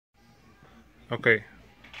Okay.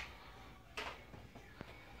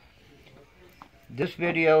 This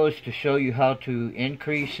video is to show you how to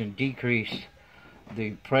increase and decrease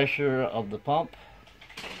the pressure of the pump.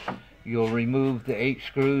 You'll remove the 8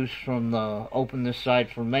 screws from the open this side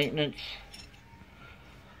for maintenance.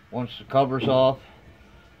 Once the cover's off,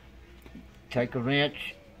 take a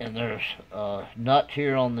wrench, and there's a nut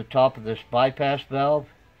here on the top of this bypass valve.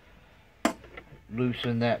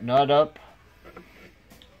 Loosen that nut up.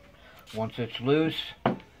 Once it's loose,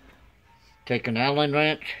 take an Allen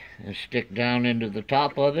wrench and stick down into the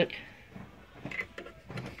top of it.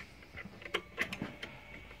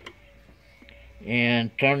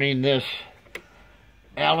 And turning this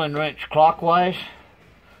Allen wrench clockwise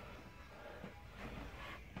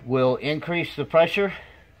will increase the pressure.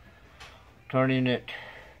 Turning it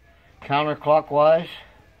counterclockwise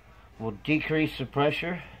will decrease the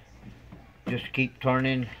pressure. Just keep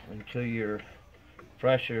turning until your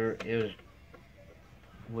pressure is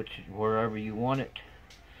wherever you want it.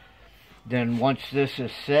 Then once this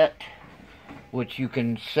is set, which you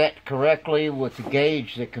can set correctly with the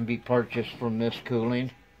gauge that can be purchased from this cooling,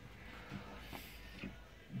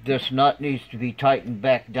 this nut needs to be tightened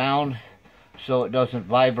back down so it doesn't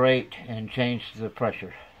vibrate and change the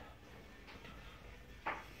pressure.